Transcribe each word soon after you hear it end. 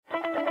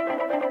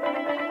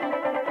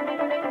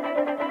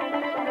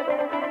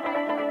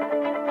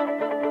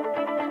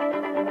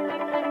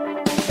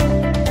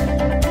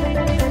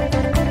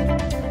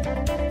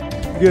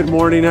Good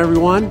morning,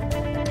 everyone.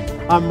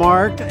 I'm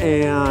Mark,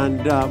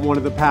 and I'm one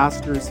of the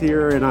pastors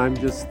here, and I'm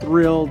just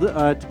thrilled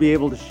to be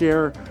able to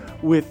share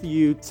with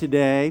you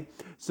today.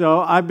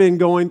 So I've been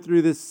going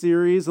through this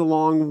series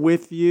along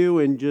with you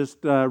and just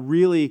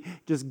really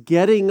just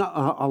getting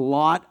a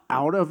lot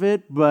out of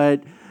it,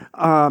 but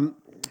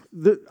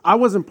I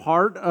wasn't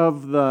part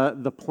of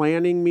the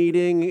planning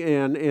meeting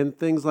and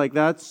things like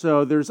that,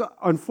 so there's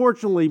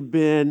unfortunately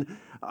been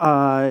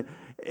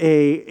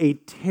a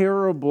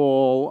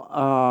terrible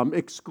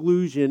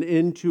exclusion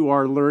into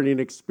our learning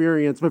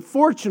experience. But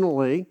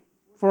fortunately,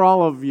 for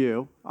all of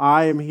you,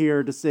 I am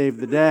here to save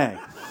the day.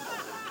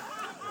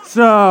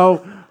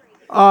 So,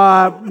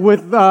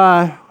 with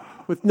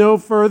no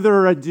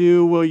further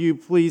ado, will you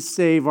please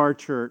save our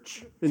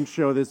church and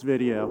show this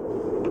video?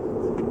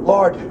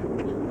 Lord,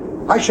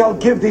 I shall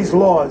give these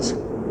laws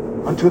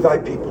unto thy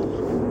people.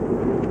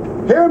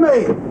 Hear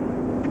me!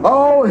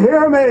 Oh,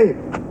 hear me!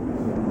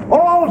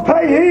 All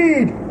pay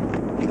heed!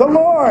 The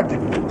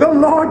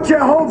Lord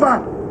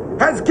Jehovah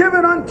has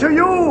given unto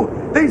you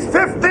these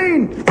 10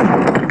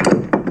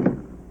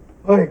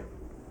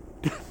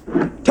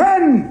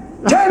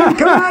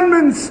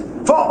 commandments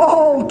for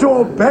all to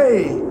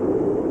obey.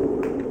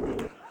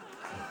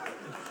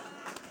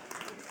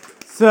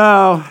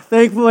 So,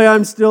 thankfully,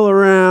 I'm still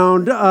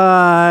around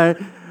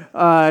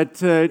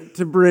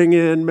to bring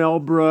in Mel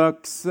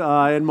Brooks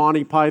and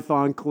Monty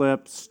Python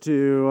clips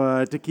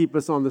to keep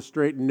us on the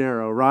straight and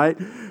narrow, right?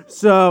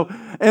 So,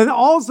 and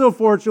also,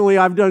 fortunately,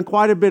 I've done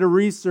quite a bit of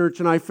research,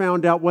 and I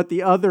found out what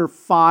the other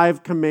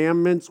 5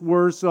 commandments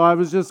were. So, I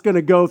was just going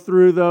to go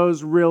through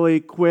those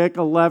really quick,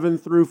 11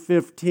 through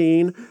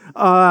 15.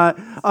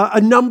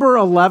 A number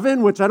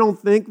 11, which I don't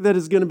think that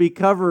is going to be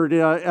covered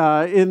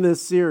in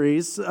this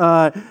series.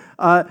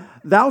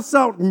 Thou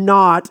shalt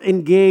not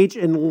engage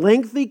in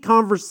lengthy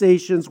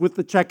conversations with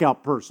the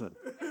checkout person.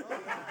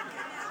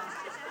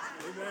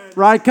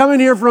 Right? Coming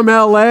here from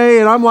LA,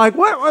 and I'm like,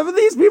 what are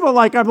these people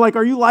like? I'm like,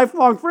 are you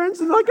lifelong friends?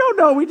 And they're like, oh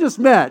no, we just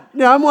met.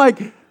 Yeah, I'm like,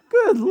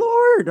 good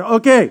Lord.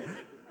 Okay,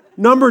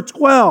 number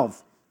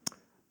 12.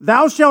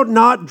 Thou shalt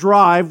not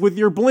drive with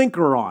your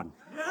blinker on.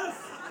 Yes.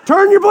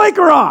 Turn your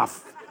blinker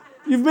off.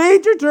 You've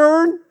made your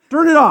turn.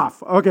 Turn it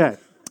off. Okay.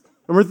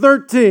 Number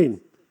 13.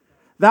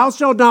 Thou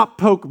shalt not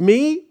poke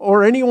me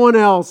or anyone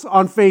else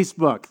on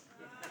Facebook.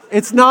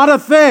 It's not a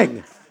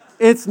thing.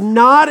 It's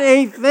not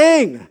a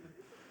thing.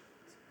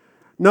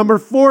 Number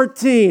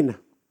 14,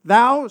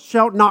 thou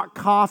shalt not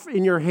cough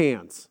in your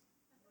hands.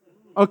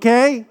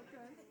 Okay?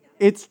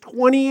 It's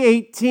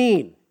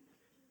 2018,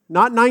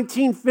 not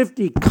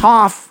 1950.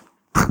 Cough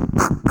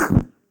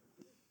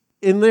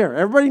in there.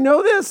 Everybody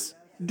know this?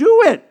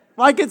 Do it.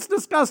 Like it's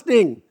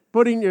disgusting.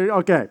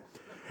 Okay.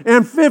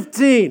 And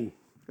 15.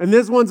 And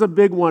this one's a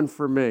big one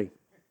for me.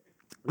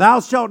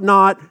 Thou shalt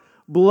not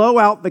blow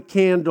out the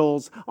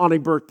candles on a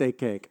birthday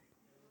cake.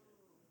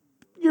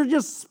 You're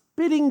just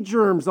spitting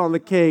germs on the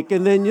cake,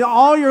 and then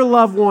all your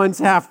loved ones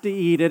have to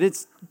eat it.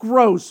 It's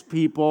gross,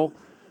 people.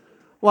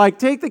 Like,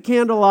 take the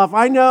candle off.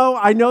 I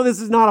know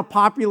this is not a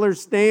popular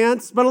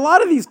stance, but a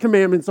lot of these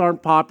commandments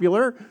aren't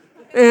popular.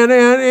 And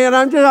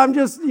I'm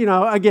just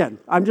again,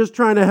 I'm just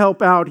trying to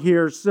help out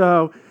here.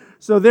 So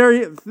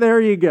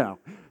there you go.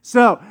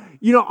 So,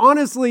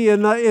 honestly,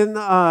 when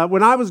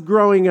I was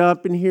growing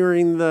up and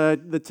hearing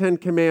the 10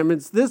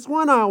 Commandments, this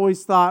one I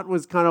always thought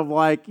was kind of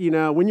like,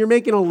 when you're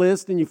making a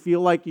list and you feel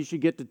like you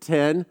should get to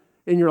 10,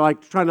 and you're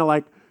like trying to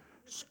like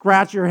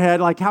scratch your head,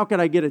 like, how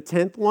could I get a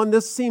 10th one?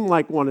 This seemed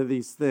like one of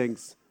these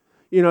things.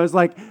 It's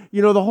like,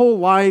 the whole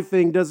lie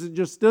thing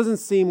doesn't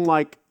seem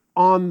like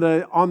on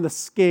the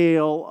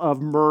scale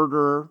of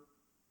murder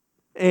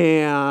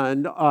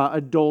and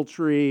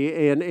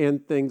adultery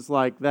and things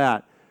like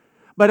that.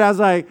 But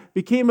as I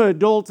became an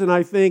adult, and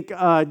I think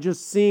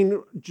just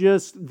seeing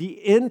just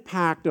the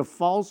impact of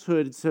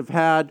falsehoods have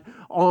had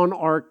on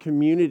our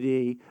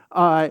community,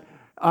 I've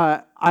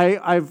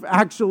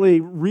actually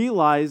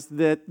realized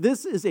that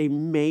this is a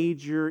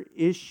major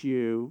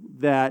issue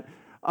that,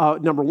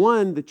 number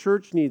one, the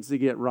church needs to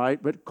get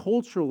right, but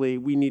culturally,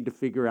 we need to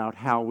figure out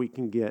how we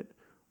can get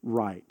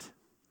right.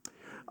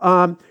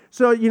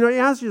 So, you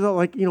ask yourself,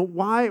 like,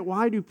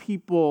 why do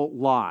people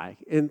lie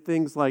and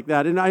things like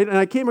that? And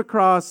I came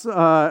across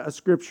a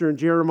scripture in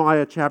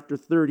Jeremiah chapter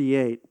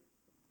 38.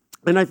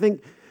 And I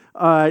think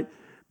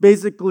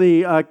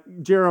basically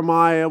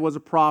Jeremiah was a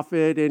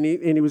prophet, and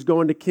he was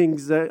going to King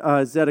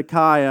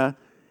Zedekiah.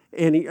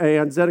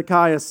 And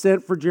Zedekiah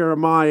sent for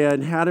Jeremiah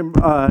and had him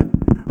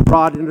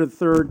brought into the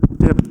third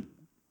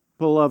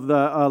temple of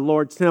the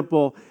Lord's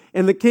temple.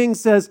 And the king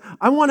says,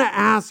 I want to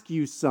ask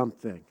you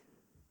something.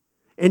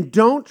 And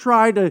don't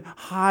try to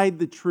hide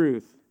the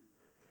truth.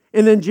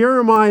 And then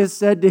Jeremiah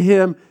said to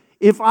him,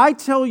 if I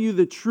tell you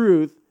the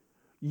truth,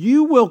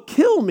 you will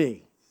kill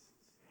me.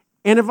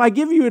 And if I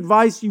give you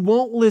advice, you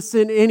won't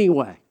listen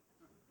anyway.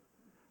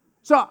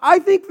 So I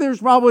think there's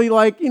probably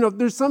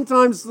there's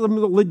sometimes some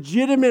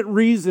legitimate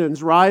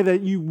reasons, right,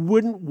 that you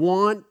wouldn't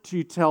want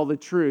to tell the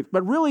truth.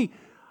 But really,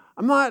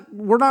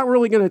 We're not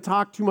really going to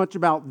talk too much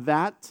about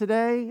that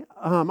today.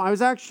 I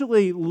was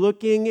actually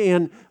looking,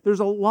 and there's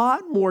a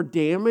lot more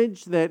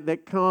damage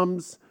that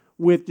comes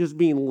with just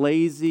being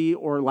lazy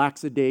or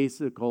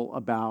lackadaisical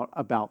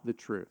about the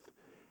truth.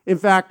 In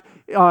fact,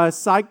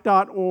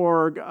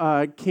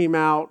 psych.org came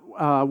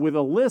out with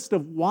a list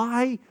of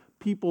why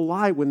people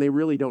lie when they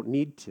really don't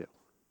need to. Have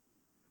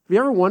you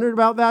ever wondered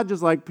about that?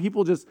 Just like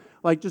people just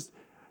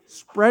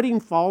spreading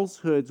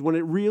falsehoods when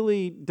it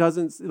really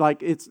doesn't,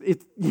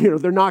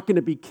 they're not going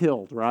to be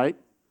killed, right?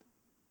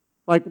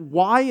 Like,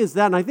 why is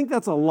that? And I think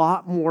that's a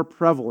lot more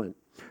prevalent.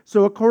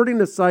 So according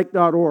to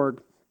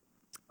psych.org,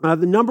 the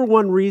number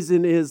one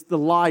reason is the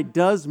lie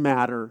does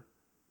matter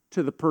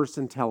to the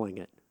person telling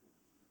it.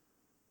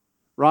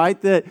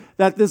 Right?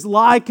 That this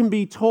lie can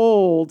be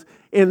told,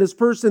 and this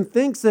person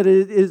thinks that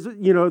it is,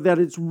 that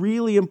it's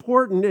really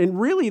important,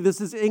 and really this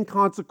is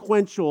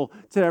inconsequential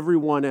to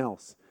everyone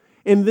else.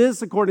 And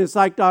this, according to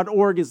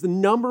psych.org, is the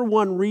number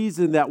one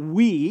reason that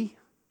we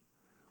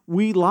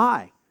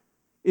lie,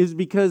 is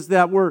because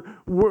that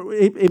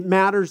it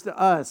matters to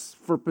us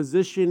for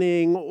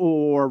positioning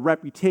or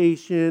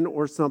reputation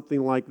or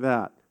something like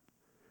that.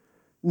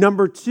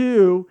 Number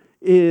two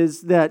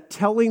is that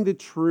telling the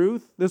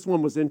truth, this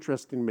one was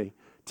interesting to me,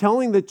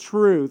 telling the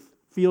truth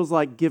feels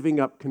like giving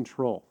up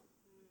control.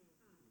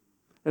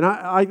 And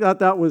I thought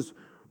that was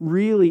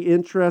really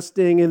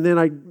interesting, and then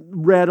I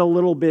read a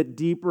little bit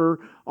deeper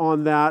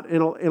on that,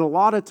 and a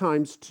lot of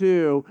times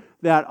too,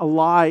 that a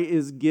lie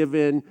is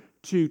given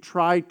to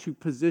try to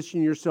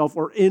position yourself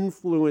or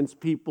influence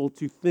people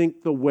to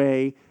think the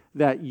way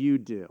that you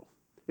do.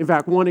 In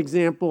fact, one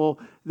example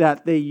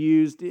that they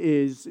used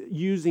is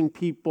using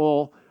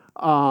people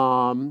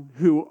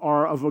who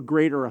are of a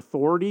greater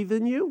authority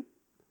than you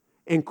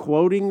and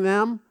quoting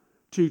them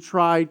to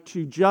try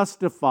to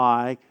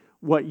justify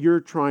what you're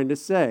trying to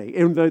say.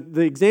 And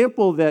the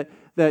example that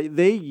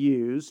they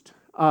used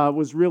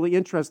was really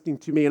interesting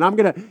to me. And I'm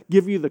going to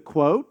give you the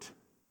quote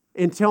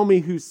and tell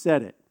me who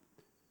said it.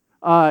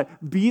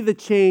 Be the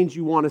change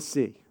you want to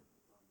see.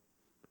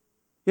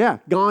 Yeah,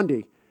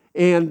 Gandhi.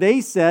 And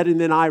they said, and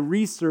then I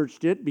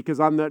researched it because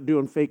I'm not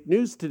doing fake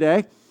news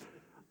today,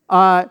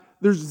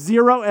 there's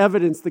zero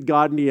evidence that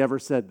Gandhi ever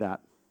said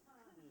that.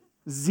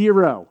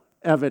 Zero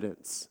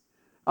evidence.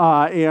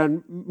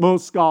 And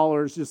most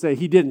scholars just say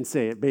he didn't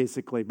say it,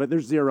 basically, but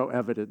there's zero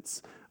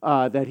evidence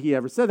that he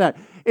ever said that.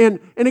 And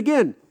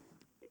again,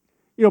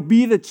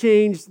 be the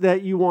change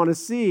that you want to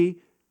see.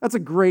 That's a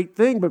great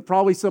thing, but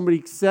probably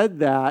somebody said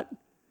that,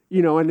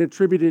 and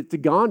attributed it to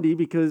Gandhi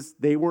because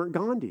they weren't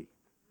Gandhi,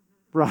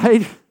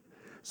 right?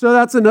 So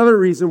that's another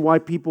reason why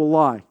people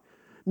lie.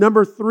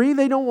 Number three,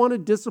 they don't want to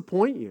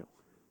disappoint you.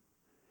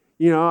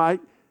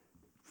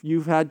 If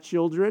you've had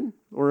children,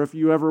 or if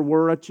you ever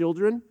were a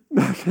children,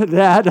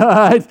 that,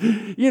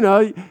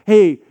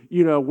 hey,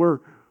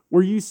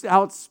 were you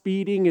out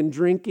speeding and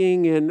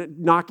drinking and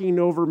knocking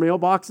over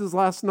mailboxes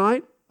last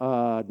night?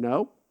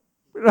 No.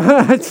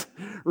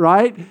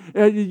 Right?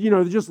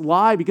 Just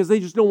lie because they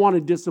just don't want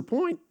to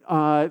disappoint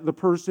the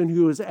person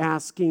who is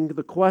asking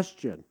the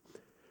question.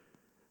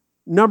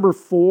 Number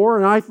four,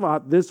 and I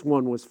thought this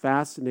one was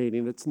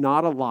fascinating, it's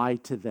not a lie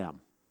to them.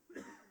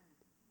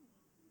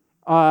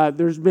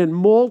 There's been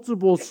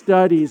multiple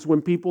studies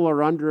when people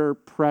are under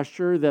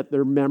pressure that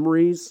their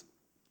memories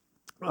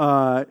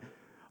are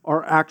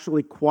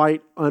actually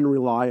quite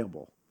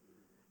unreliable.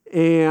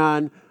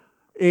 And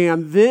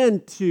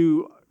then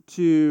to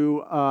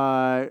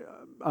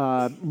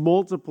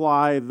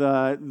multiply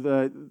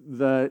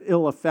the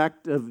ill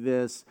effect of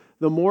this,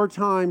 the more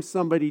time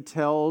somebody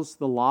tells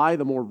the lie,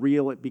 the more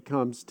real it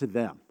becomes to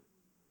them.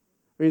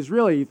 I mean, it's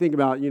really, you think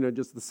about,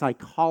 just the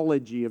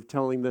psychology of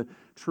telling the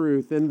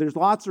truth. And there's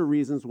lots of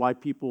reasons why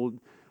people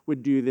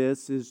would do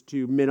this, is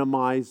to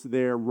minimize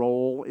their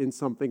role in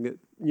something that,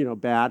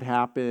 bad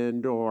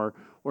happened or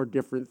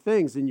different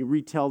things. And you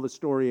retell the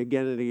story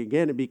again and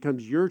again, it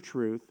becomes your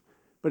truth,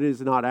 but it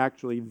is not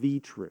actually the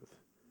truth.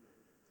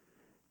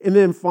 And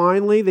then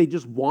finally, they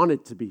just want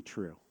it to be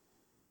true.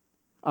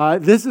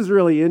 This is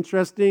really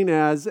interesting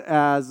as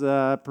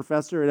a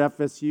professor at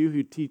FSU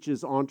who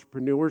teaches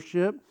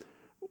entrepreneurship.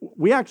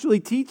 We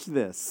actually teach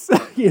this,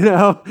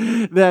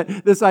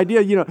 that this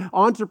idea,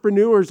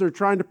 entrepreneurs are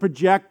trying to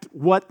project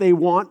what they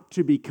want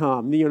to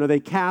become. They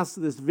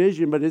cast this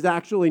vision, but it's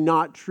actually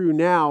not true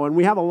now. And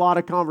we have a lot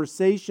of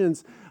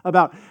conversations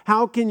about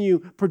how can you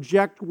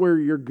project where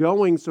you're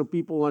going so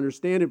people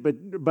understand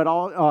it, but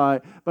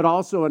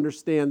also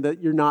understand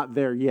that you're not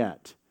there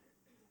yet.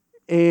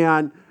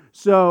 And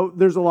so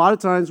there's a lot of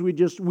times we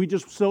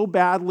just so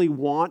badly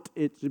want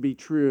it to be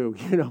true.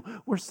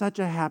 We're such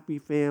a happy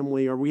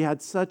family, or we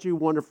had such a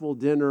wonderful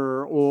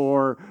dinner,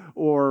 or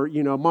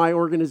my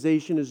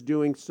organization is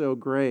doing so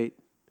great.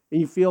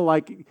 And you feel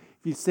like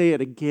if you say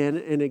it again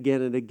and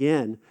again and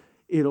again,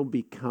 it'll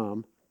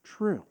become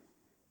true.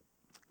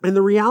 And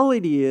the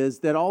reality is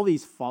that all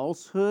these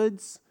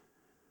falsehoods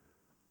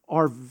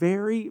are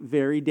very,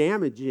 very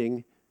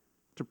damaging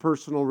to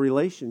personal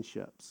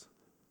relationships.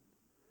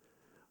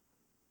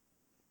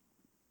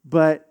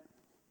 But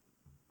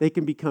they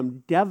can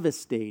become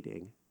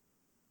devastating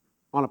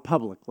on a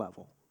public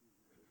level.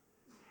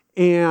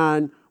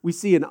 And we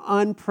see an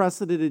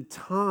unprecedented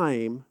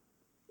time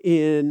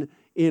in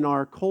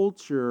our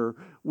culture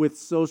with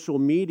social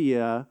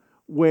media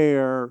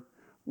where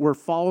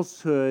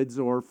falsehoods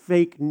or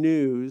fake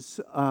news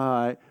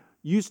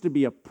used to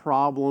be a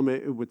problem,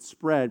 it would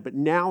spread, but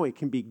now it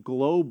can be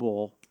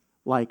global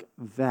like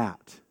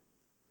that.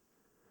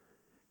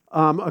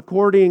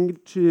 According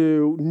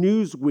to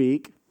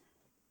Newsweek,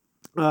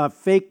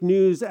 fake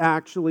news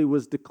actually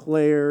was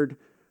declared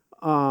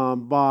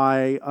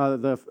by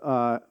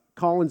the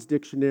Collins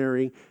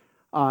Dictionary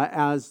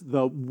as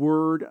the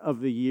word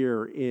of the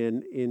year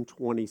in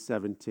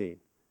 2017.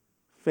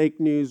 Fake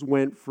news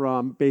went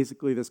from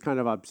basically this kind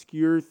of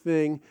obscure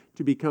thing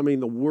to becoming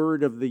the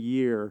word of the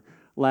year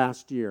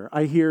last year.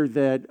 I hear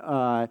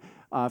that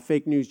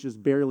fake news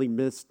just barely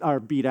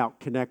beat out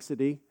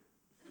Connexity.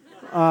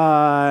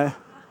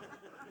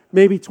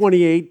 Maybe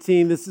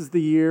 2018, this is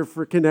the year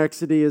for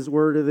Connexity as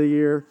word of the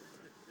year.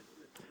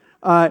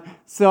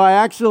 So I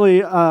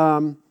actually,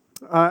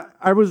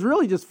 I was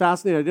really just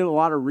fascinated. I did a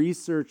lot of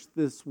research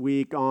this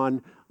week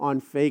on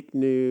fake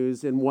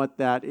news and what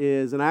that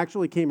is. And I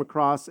actually came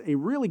across a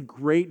really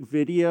great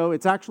video.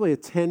 It's actually a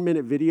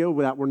 10-minute video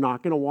that we're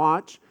not going to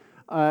watch.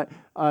 But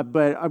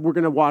we're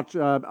going to watch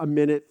a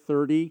minute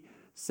 30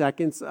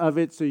 seconds of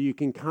it so you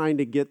can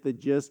kind of get the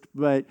gist.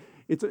 But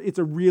it's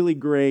a really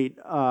great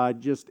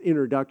just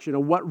introduction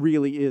of what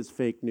really is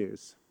fake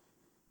news.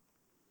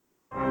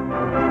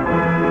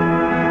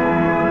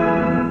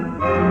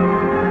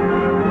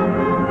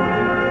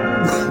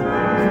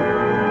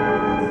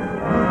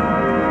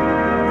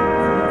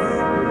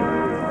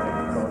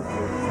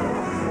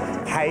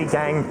 Hey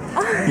gang,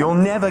 you'll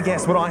never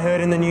guess what I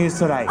heard in the news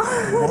today.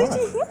 What did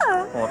you hear?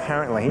 Well,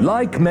 apparently...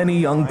 Like many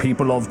young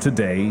people of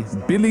today,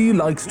 Billy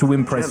likes to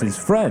impress his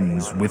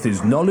friends with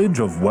his knowledge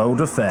of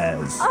world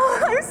affairs.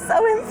 Oh, I'm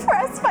so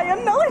impressed by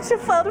your knowledge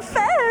of world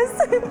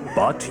affairs.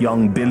 But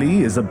young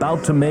Billy is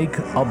about to make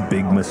a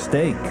big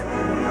mistake.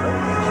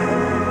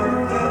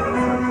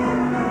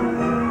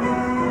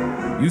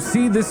 You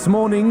see, this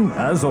morning,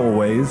 as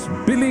always,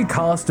 Billy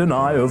cast an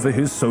eye over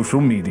his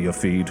social media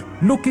feed,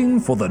 looking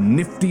for the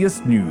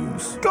niftiest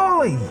news.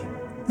 Golly,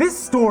 this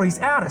story's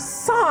out of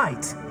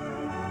sight.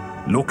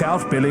 Look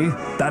out, Billy.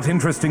 That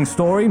interesting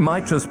story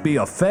might just be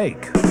a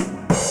fake. Look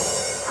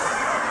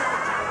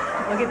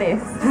at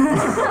this.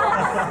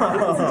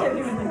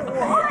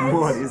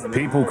 What is this?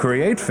 People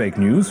create fake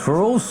news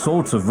for all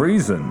sorts of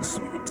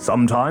reasons.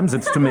 Sometimes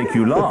it's to make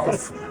you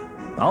laugh.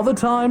 Other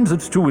times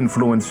it's to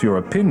influence your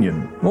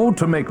opinion or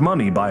to make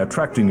money by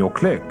attracting your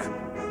clique.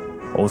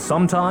 Or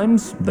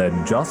sometimes they're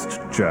just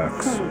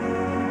jerks.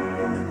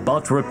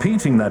 But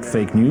repeating that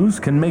fake news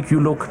can make you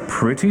look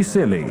pretty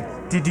silly.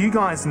 Did you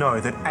guys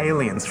know that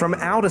aliens from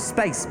outer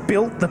space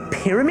built the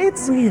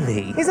pyramids?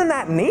 Really? Isn't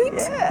that neat?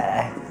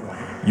 Yeah.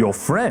 Your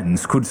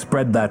friends could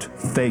spread that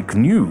fake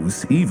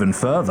news even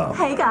further.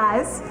 Hey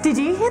guys, did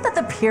you hear that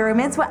the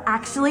pyramids were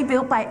actually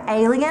built by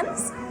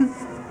aliens?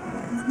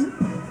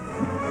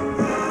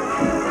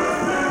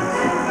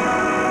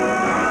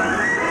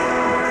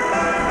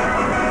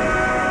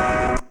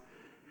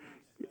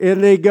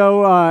 And they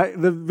go,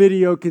 the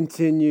video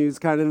continues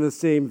kind of in the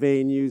same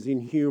vein, using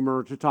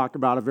humor to talk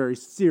about a very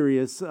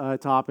serious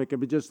topic,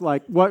 but just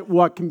like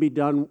what can be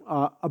done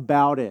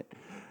about it.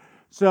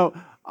 So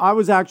I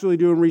was actually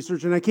doing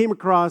research, and I came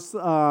across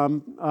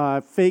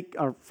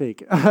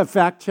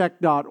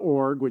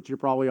factcheck.org, which you're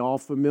probably all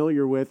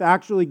familiar with,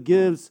 actually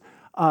gives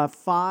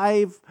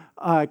 5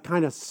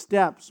 kind of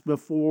steps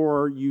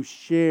before you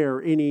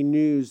share any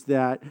news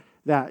that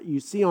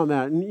you see on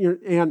that.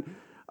 And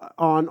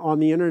on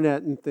the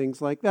internet and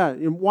things like that.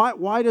 And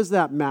why does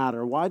that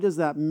matter? Why does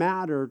that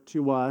matter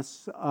to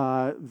us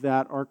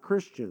that are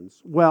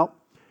Christians? Well,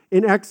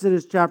 in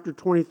Exodus chapter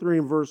 23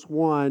 and verse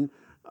 1,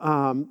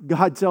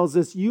 God tells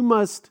us, you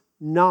must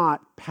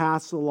not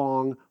pass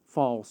along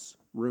false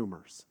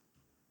rumors.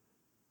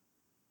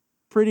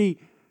 Pretty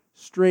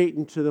straight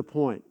and to the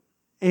point.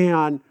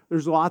 And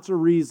there's lots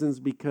of reasons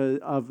because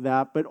of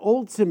that, but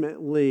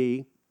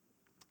ultimately,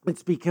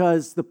 it's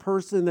because the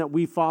person that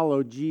we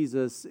follow,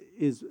 Jesus,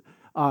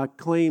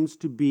 claims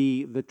to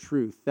be the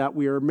truth, that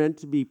we are meant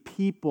to be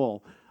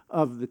people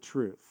of the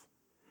truth.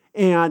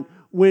 And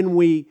when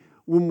we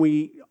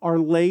are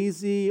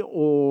lazy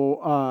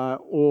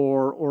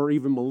or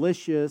even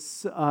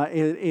malicious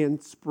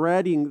and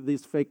spreading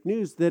this fake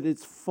news, that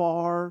it's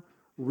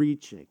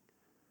far-reaching.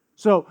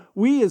 So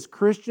we as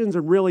Christians,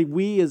 and really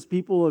we as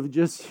people of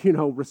just,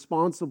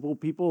 responsible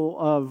people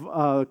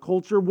of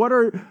culture, what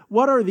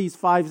are these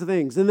 5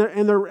 things? And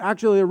they're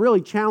actually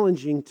really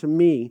challenging to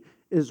me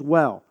as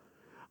well.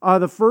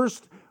 The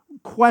first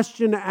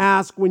question to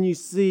ask when you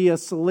see a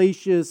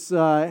salacious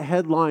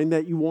headline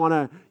that you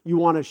want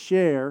to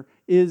share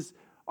is,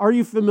 are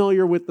you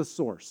familiar with the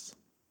source?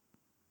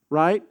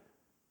 Right?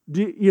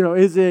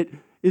 Is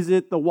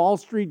it the Wall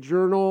Street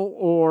Journal,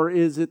 or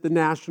is it the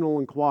National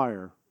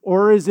Enquirer?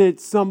 Or is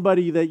it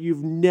somebody that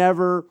you've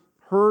never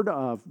heard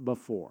of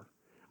before?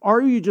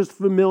 are you just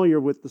familiar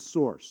with the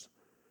source?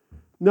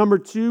 Number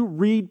 2,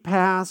 read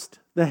past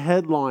the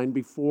headline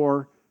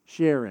before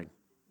sharing.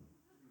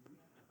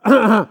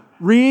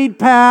 Read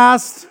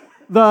past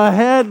the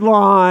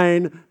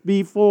headline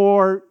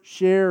before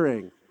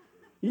sharing.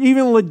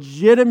 Even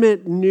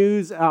legitimate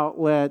news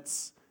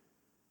outlets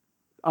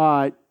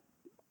are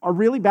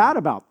really bad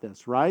about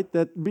this, right?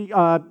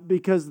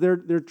 Because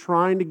they're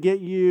trying to get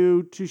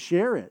you to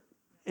share it,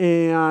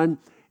 and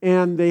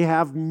they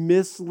have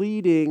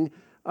misleading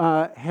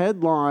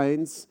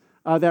headlines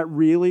that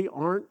really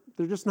aren't.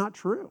 They're just not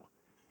true.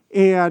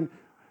 And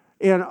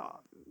in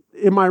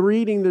my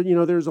reading,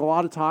 there's a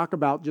lot of talk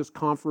about just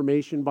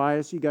confirmation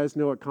bias. You guys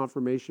know what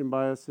confirmation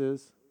bias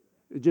is?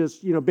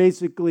 Just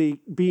basically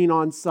being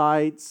on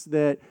sites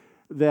that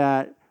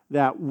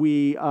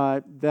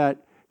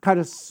kind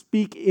of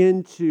speak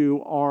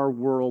into our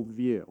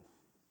worldview.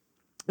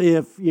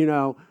 If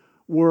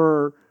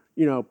we're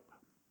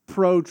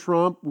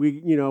pro-Trump,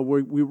 we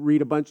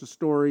read a bunch of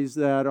stories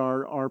that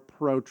are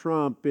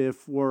pro-Trump.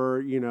 If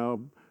we're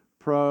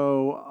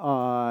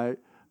pro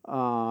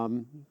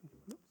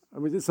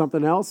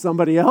something else,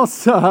 somebody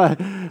else,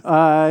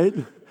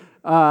 then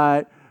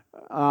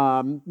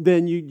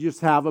you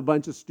just have a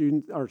bunch of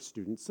stories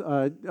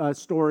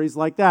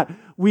like that.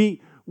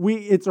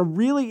 It's a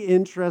really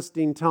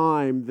interesting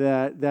time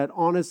that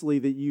honestly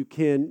that you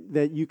can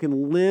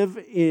live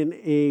in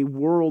a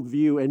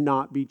worldview and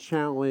not be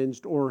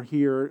challenged or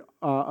hear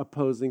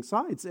opposing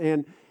sides,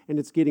 and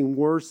it's getting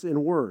worse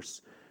and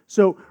worse.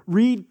 So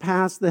read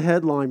past the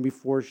headline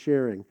before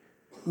sharing.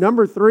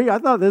 Number 3, I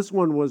thought this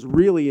one was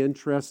really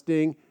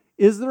interesting.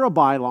 Is there a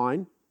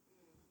byline?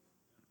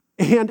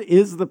 And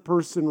is the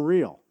person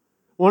real?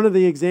 One of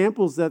the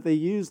examples that they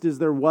used is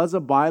there was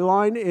a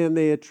byline, and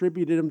they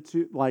attributed him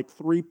to like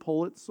 3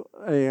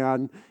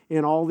 Pulitzers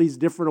and all these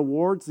different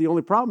awards. The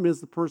only problem is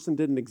the person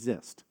didn't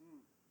exist.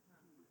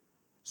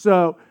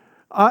 So,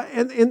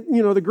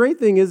 the great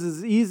thing is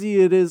as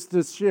easy it is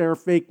to share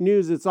fake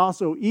news, it's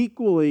also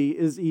equally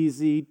as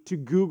easy to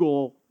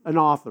Google an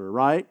author,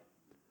 right?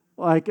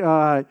 Like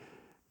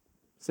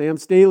Sam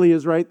Staley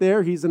is right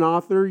there. He's an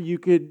author. You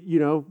could,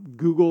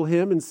 Google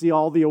him and see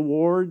all the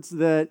awards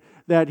that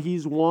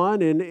he's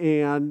won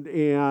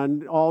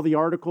and all the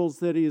articles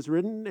that he's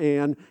written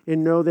and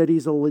know that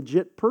he's a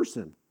legit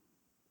person.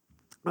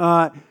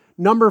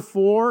 Number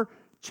 4,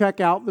 check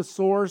out the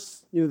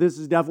source. This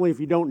is definitely if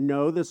you don't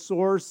know the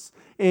source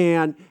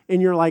and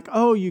you're like,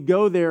 oh, you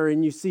go there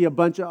and you see a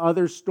bunch of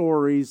other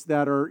stories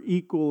that are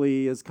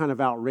equally as kind of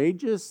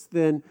outrageous,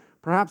 then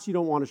perhaps you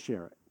don't want to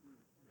share it.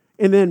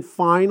 And then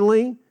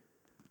finally,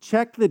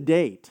 check the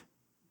date.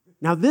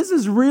 Now, this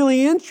is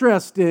really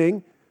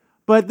interesting,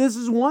 but this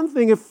is one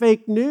thing of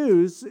fake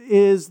news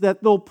is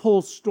that they'll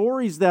pull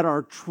stories that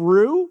are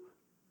true,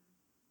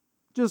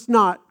 just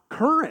not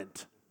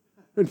current.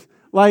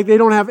 Like they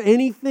don't have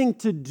anything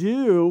to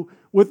do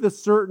with a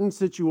certain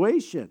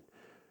situation.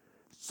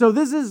 So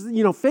this is,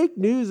 fake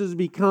news has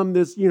become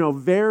this,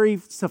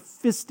 very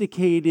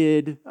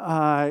sophisticated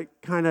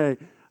kind of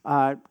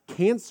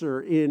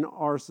cancer in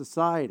our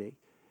society.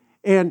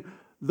 And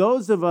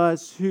those of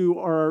us who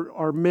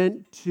are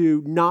meant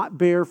to not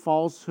bear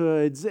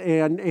falsehoods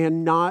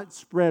and not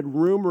spread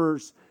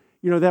rumors,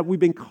 that we've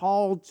been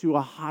called to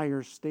a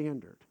higher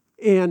standard.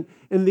 And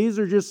these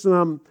are just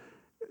some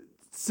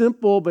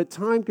simple but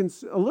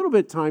a little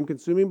bit time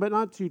consuming, but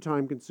not too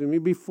time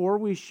consuming. Before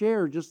we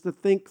share, just to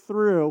think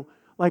through,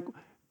 like,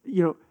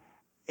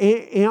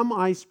 am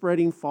I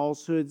spreading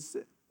falsehoods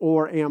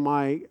or am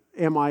I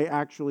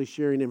actually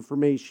sharing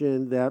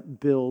information that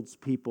builds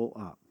people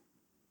up?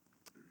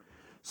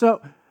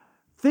 So,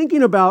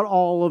 thinking about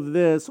all of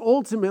this,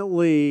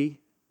 ultimately,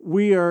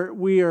 we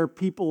are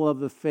people of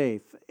the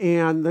faith,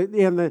 and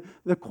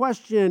the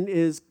question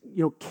is,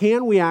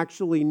 can we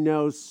actually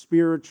know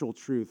spiritual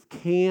truth?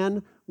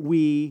 Can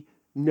we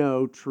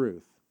know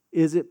truth?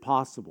 Is it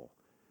possible?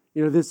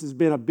 This has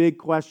been a big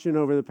question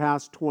over the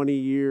past 20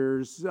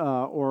 years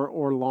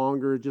or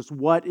longer. Just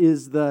what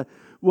is the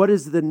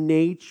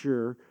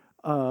nature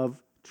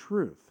of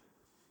truth?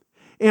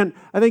 And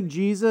I think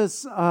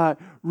Jesus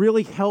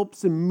really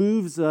helps and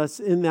moves us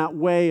in that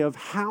way of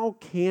how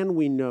can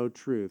we know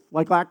truth.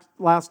 Like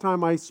last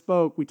time I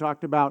spoke, we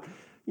talked about,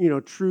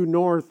 true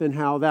north and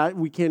how that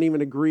we can't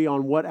even agree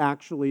on what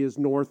actually is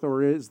north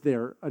or is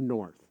there a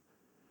north.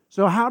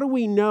 So how do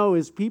we know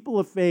as people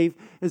of faith,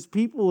 as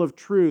people of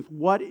truth,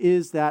 what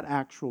is that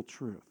actual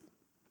truth?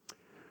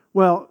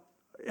 Well,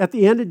 at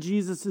the end of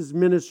Jesus'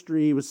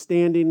 ministry, he was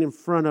standing in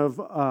front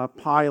of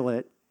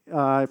Pilate.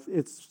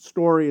 Its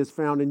story is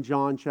found in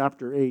John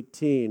chapter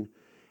 18.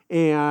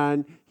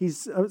 And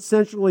he's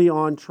essentially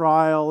on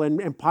trial,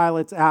 and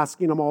Pilate's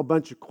asking him all a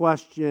bunch of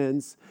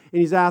questions. And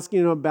he's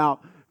asking him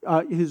about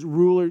his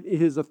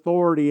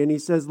authority. And he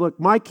says, look,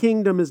 my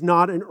kingdom is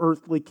not an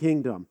earthly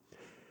kingdom.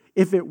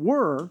 If it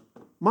were,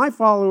 my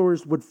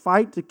followers would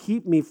fight to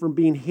keep me from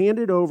being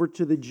handed over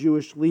to the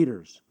Jewish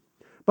leaders.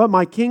 But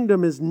my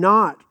kingdom is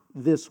not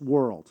this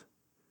world.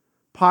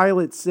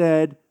 Pilate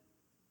said,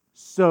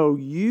 so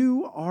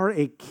you are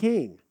a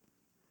king.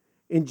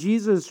 And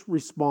Jesus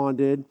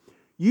responded,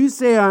 "You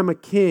say I'm a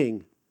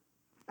king.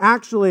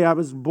 Actually, I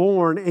was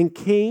born and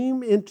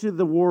came into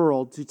the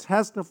world to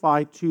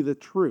testify to the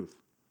truth.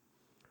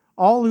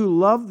 All who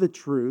love the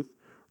truth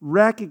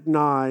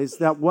recognize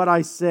that what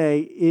I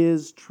say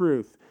is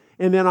truth."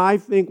 And then I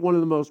think one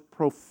of the most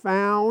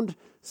profound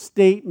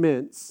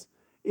statements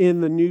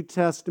in the New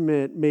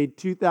Testament made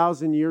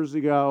 2,000 years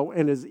ago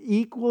and is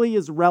equally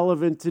as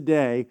relevant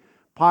today.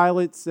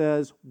 Pilate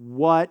says,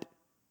 "What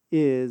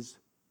is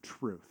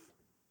truth?"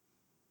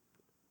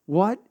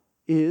 What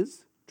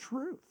is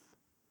truth?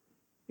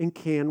 And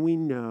can we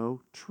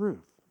know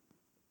truth?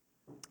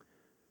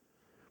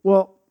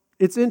 Well,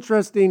 it's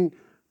interesting.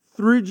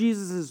 Through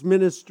Jesus'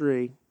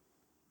 ministry,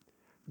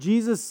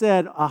 Jesus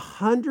said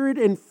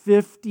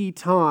 150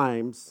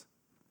 times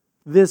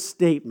this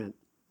statement,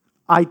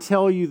 "I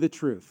tell you the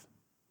truth."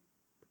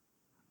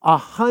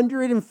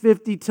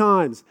 150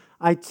 times,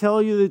 "I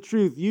tell you the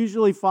truth,"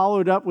 usually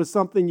followed up with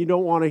something you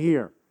don't want to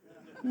hear.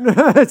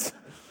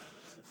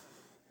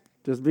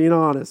 Just being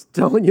honest,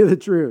 telling you the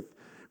truth.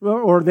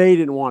 Or they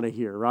didn't want to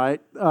hear,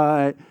 right?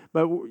 But,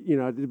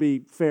 to be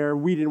fair,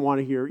 we didn't want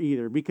to hear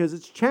either because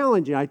it's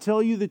challenging. I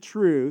tell you the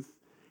truth,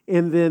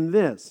 and then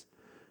this.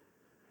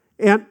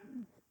 And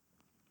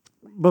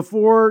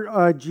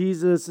before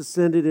Jesus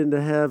ascended into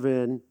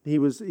heaven, he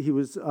was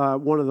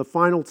one of the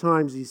final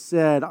times he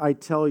said, "I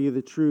tell you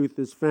the truth,"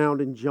 is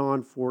found in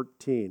John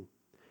 14.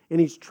 And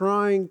he's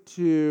trying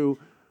to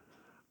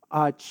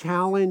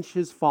challenge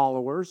his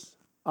followers,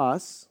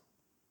 us,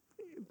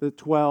 the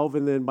 12,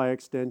 and then by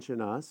extension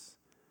us.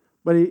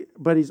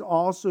 But he's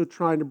also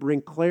trying to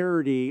bring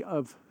clarity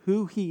of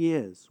who he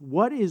is.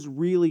 What is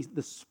really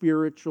the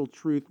spiritual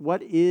truth?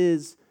 What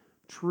is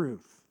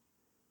truth?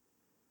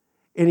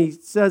 And he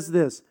says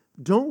this,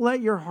 "Don't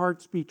let your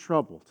hearts be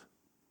troubled.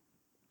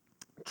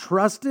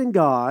 Trust in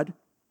God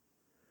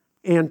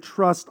and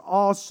trust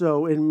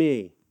also in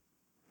me."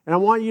 And I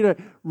want you to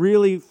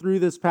really, through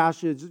this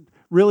passage,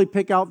 really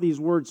pick out these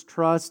words,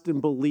 trust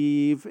and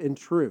believe and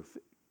truth.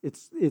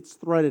 It's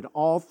threaded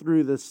all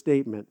through this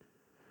statement.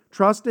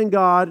 Trust in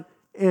God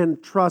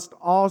and trust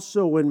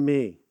also in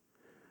me.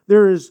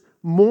 There is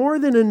more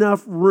than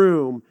enough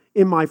room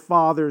in my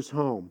Father's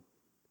home.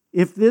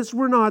 If this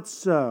were not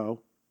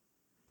so,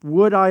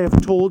 would I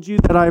have told you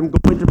that I am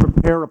going to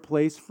prepare a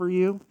place for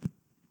you?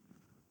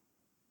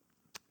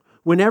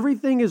 When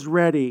everything is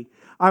ready,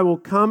 I will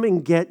come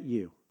and get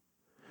you,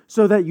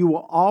 so that you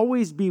will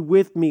always be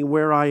with me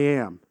where I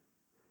am.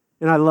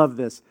 And I love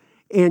this.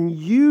 And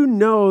you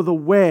know the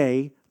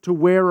way to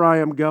where I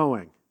am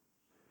going.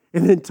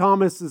 And then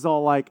Thomas is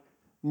all like,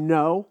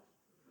 "No,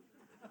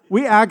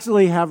 we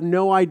actually have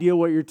no idea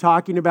what you're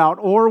talking about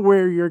or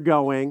where you're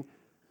going.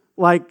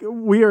 Like,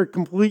 we are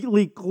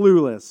completely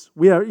clueless.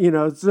 We are,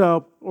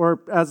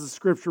 or as the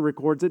scripture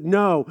records it,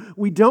 no,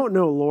 we don't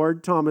know,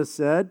 Lord," Thomas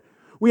said.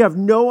 "We have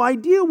no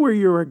idea where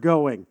you are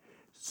going.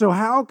 So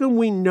how can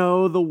we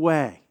know the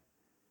way?"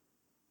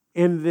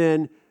 And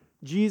then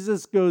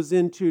Jesus goes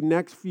into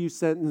next few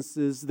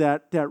sentences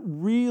that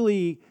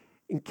really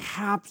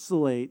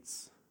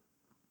encapsulates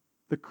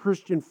the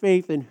Christian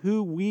faith and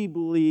who we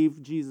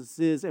believe Jesus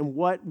is and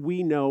what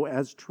we know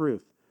as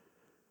truth.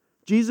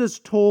 Jesus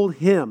told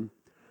him,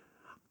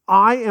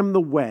 "I am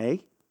the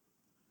way,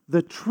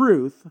 the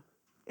truth,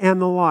 and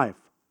the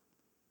life.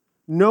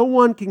 No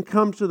one can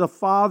come to the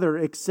Father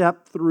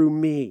except through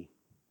me.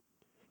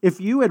 If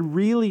you had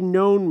really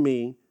known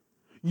me,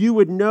 you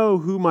would know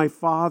who my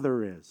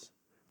Father is.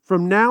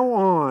 From now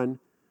on,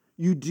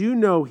 you do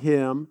know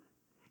him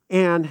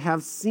and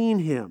have seen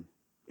him."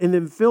 And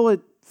then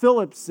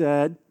Philip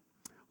said,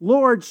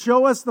 "Lord,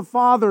 show us the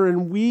Father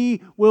and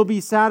we will be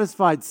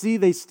satisfied." See,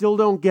 they still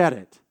don't get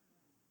it.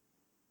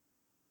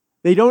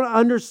 They don't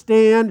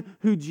understand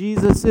who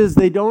Jesus is.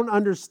 They don't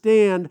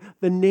understand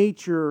the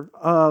nature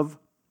of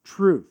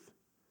truth.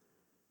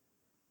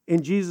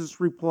 And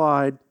Jesus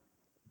replied,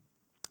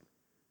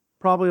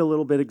 probably a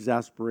little bit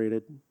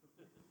exasperated,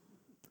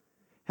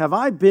 "Have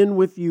I been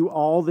with you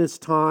all this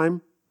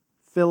time,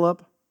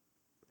 Philip?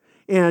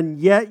 And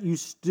yet you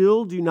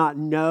still do not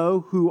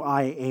know who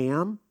I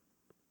am?"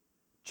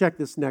 Check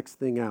this next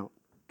thing out,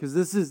 because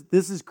this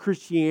is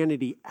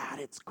Christianity at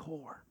its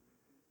core.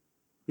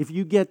 If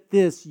you get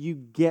this, you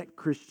get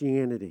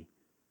Christianity.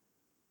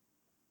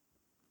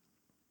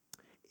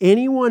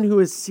 "Anyone who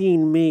has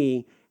seen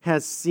me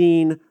has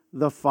seen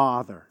the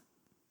Father."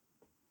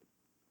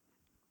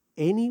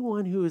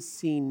 Anyone who has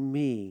seen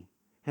me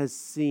has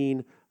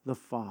seen the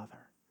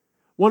Father.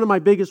 One of my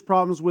biggest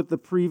problems with the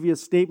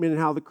previous statement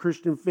and how the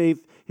Christian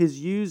faith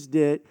has used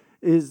it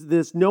is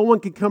this: no one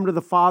can come to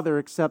the Father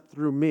except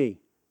through me.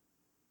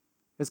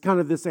 It's kind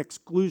of this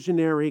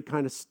exclusionary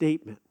kind of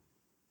statement.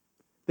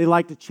 They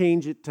like to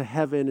change it to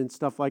heaven and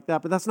stuff like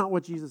that, but that's not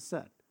what Jesus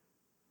said.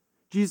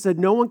 Jesus said,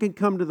 "No one can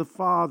come to the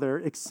Father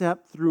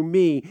except through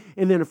me."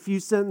 And then a few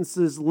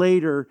sentences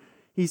later,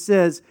 he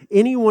says,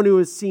 "Anyone who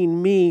has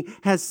seen me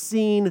has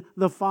seen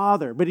the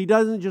Father." But he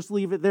doesn't just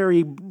leave it there.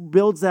 He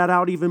builds that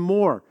out even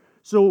more.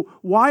 "So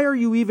why are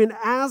you even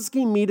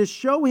asking me to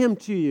show him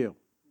to you?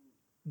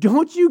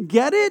 Don't you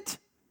get it?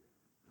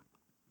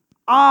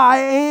 I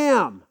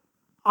am.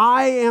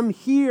 I am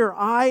here.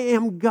 I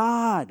am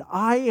God.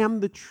 I am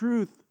the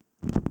truth.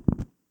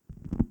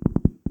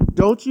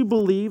 Don't you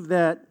believe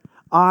that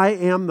I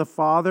am the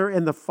Father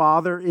and the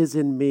Father is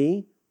in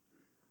me?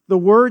 The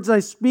words I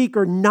speak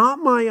are not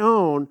my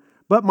own,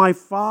 but my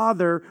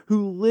Father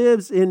who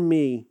lives in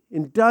me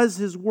and does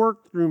his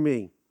work through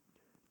me.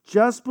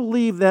 Just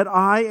believe that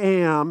I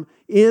am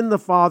in the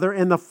Father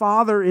and the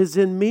Father is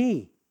in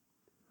me.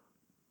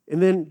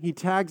 And then he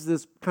tags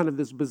this kind of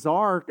this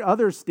bizarre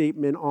other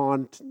statement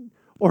on,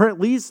 or at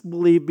least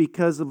believe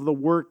because of the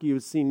work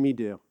you've seen me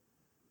do.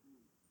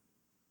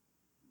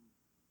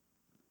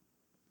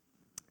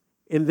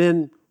 And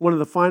then one of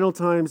the final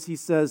times he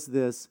says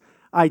this,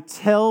 I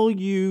tell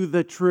you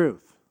the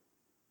truth.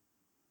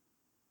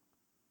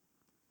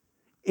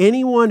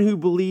 Anyone who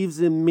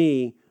believes in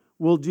me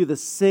will do the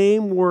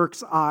same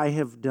works I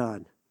have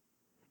done,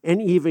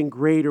 and even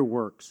greater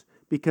works,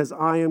 because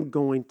I am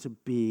going to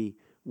be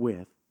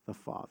with the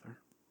Father.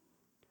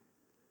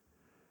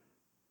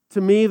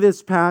 To me,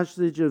 this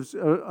passage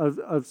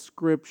of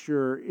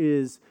Scripture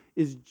is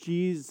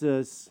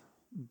Jesus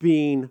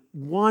being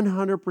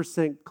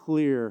 100%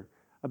 clear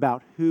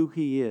about who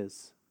he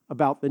is,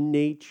 about the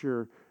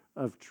nature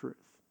of truth.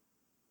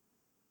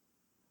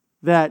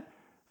 That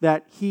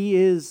he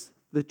is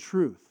the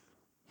truth.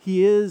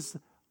 He is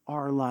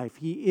our life.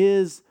 He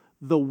is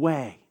the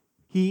way.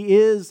 He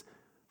is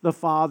the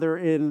Father,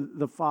 and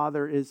the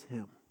Father is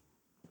him.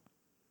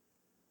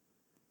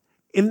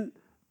 And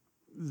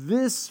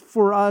this,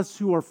 for us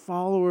who are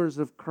followers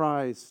of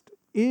Christ,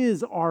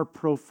 is our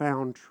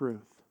profound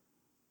truth.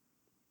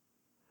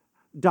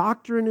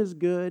 Doctrine is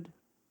good.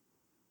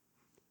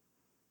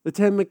 The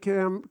Ten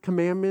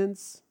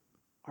Commandments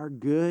are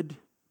good.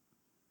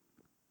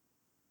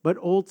 But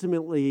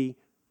ultimately,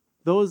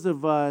 those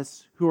of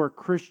us who are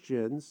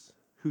Christians,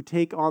 who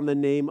take on the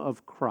name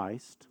of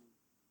Christ,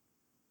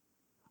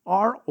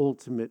 our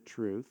ultimate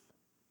truth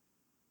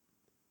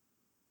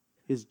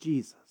is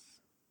Jesus.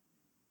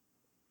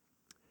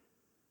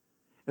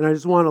 And I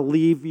just want to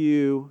leave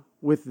you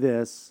with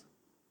this.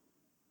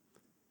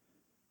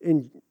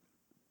 In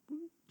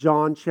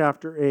John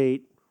chapter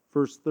 8,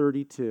 verse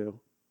 32,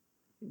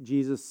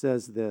 Jesus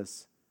says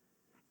this,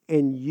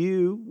 and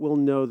you will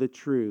know the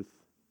truth,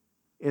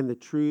 and the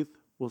truth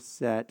will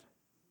set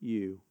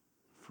you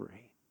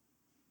free.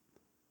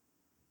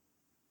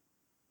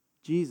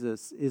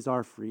 Jesus is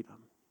our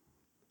freedom.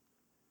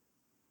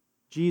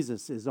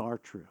 Jesus is our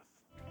truth.